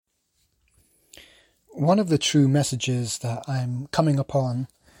one of the true messages that I'm coming upon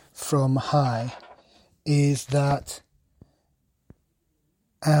from high is that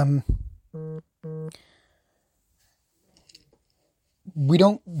we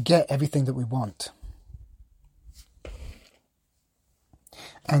don't get everything that we want.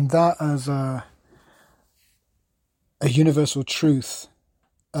 And that as a universal truth,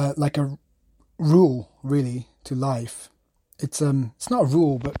 like a rule, really, to life. It's not a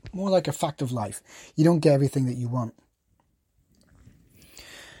rule, but more like a fact of life. You don't get everything that you want.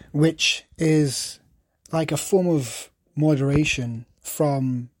 Which is like a form of moderation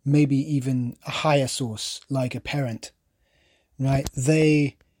from maybe even a higher source, like a parent, right?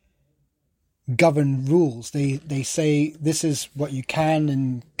 They govern rules. They say this is what you can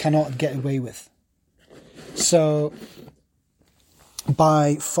and cannot get away with. So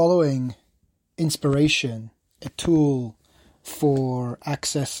by following inspiration, a tool for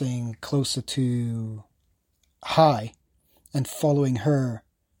accessing closer to high, and following her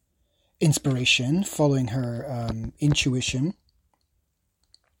inspiration, following her intuition,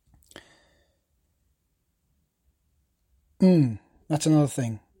 that's another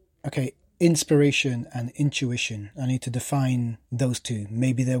thing. Okay, inspiration and intuition. I need to define those two.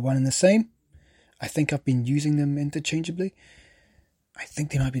 Maybe they're one and the same. I think I've been using them interchangeably. I think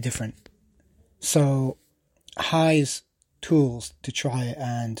they might be different. So, high's tools to try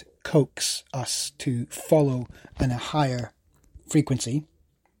and coax us to follow in a higher frequency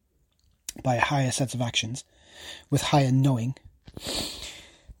by a higher set of actions with higher knowing.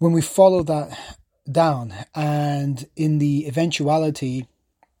 When we follow that down, and in the eventuality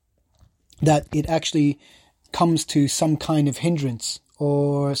that it actually comes to some kind of hindrance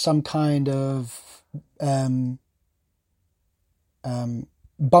or some kind of bump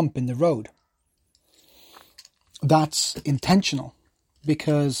in the road, that's intentional,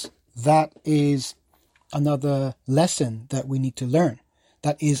 because that is another lesson that we need to learn.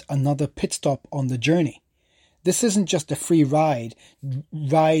 That is another pit stop on the journey. This isn't just a free ride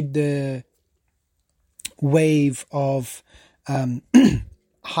the wave of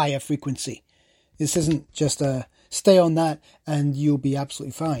higher frequency. This isn't just a stay on that and you'll be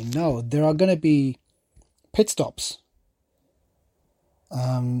absolutely fine. No, there are going to be pit stops.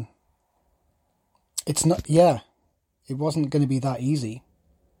 It's not, it wasn't going to be that easy.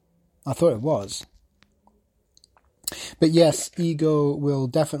 I thought it was. But yes, ego will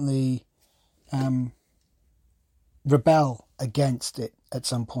definitely rebel against it at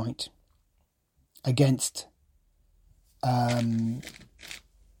some point. Against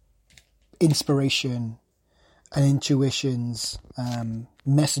inspiration and intuition's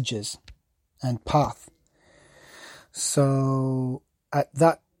messages and path. So at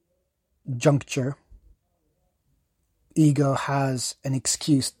that juncture, ego has an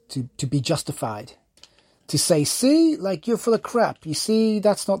excuse to be justified. To say, see, like, you're full of crap. You see,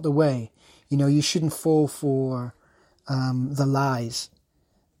 that's not the way. You know, you shouldn't fall for the lies.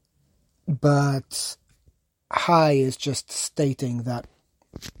 But high is just stating that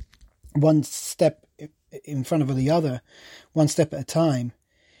one step in front of the other, one step at a time,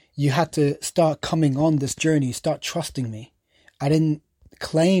 you had to start coming on this journey, start trusting me. I didn't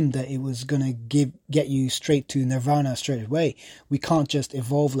claim that it was going to get you straight to nirvana straight away. We can't just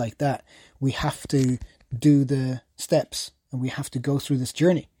evolve like that. We have to do the steps and we have to go through this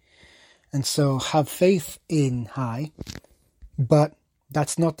journey. And so have faith in high, but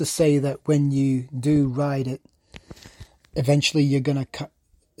that's not to say that when you do ride it, eventually you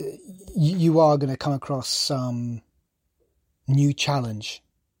are going to come across some new challenge,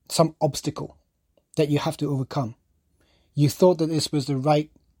 some obstacle that you have to overcome. You thought that this was the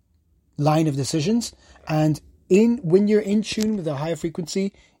right line of decisions, and when you're in tune with a higher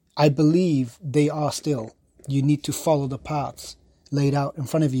frequency, I believe they are still. You need to follow the paths laid out in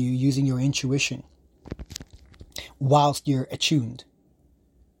front of you using your intuition whilst you're attuned.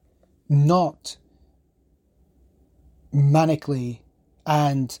 Not manically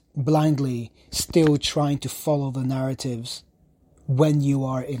and blindly still trying to follow the narratives when you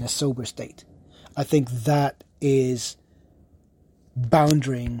are in a sober state. I think that is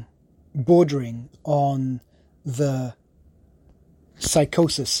bordering on the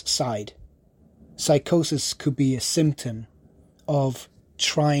psychosis side. Psychosis could be a symptom of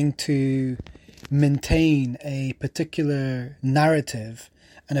trying to maintain a particular narrative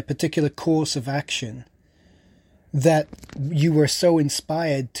and a particular course of action that you were so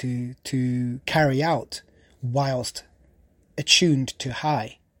inspired to carry out whilst attuned to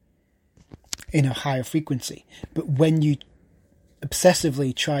high, in a higher frequency. But when you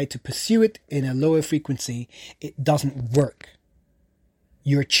obsessively try to pursue it in a lower frequency, it doesn't work.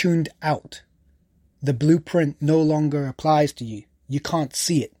 You're tuned out. The blueprint no longer applies to you. You can't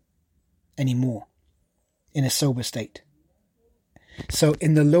see it anymore in a sober state. So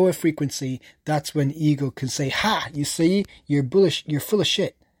in the lower frequency, that's when ego can say, ha, you see, you're bullish, you're full of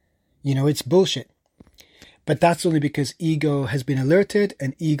shit. It's bullshit. But that's only because ego has been alerted,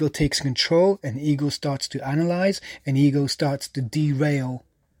 and ego takes control, and ego starts to analyze, and ego starts to derail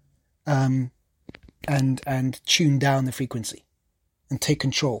and tune down the frequency and take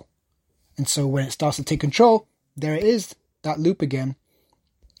control. And so when it starts to take control, there it is, that loop again.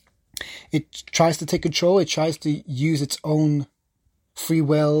 It tries to take control, it tries to use its own free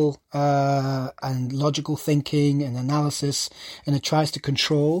will and logical thinking and analysis, and it tries to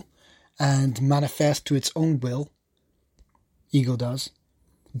control and manifest to its own will. Ego does.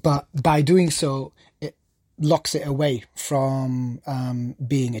 But by doing so, it locks it away from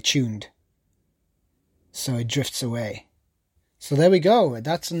being attuned. So it drifts away. So there we go.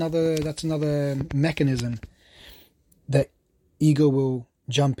 That's another mechanism that ego will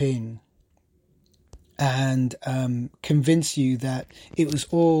jump in and convince you that it was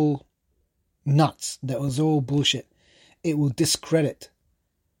all nuts, that it was all bullshit. It will discredit.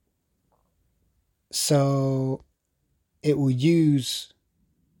 So it will use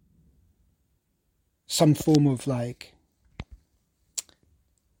some form of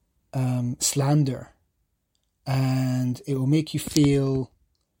slander, and it will make you feel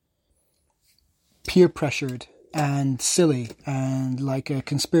peer pressured and silly and like a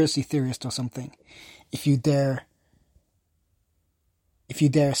conspiracy theorist or something if you dare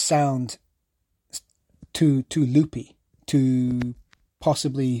sound too loopy to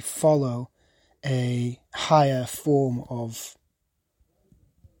possibly follow a higher form of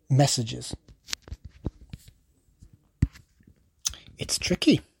messages. It's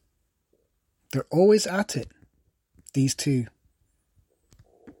tricky. They're always at it. These two.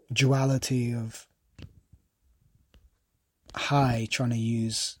 Duality of high trying to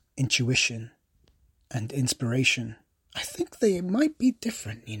use intuition and inspiration. I think they might be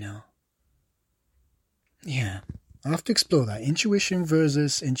different, Yeah. I'll have to explore that. Intuition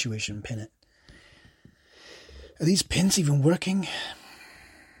versus intuition. Pin it. Are these pins even working?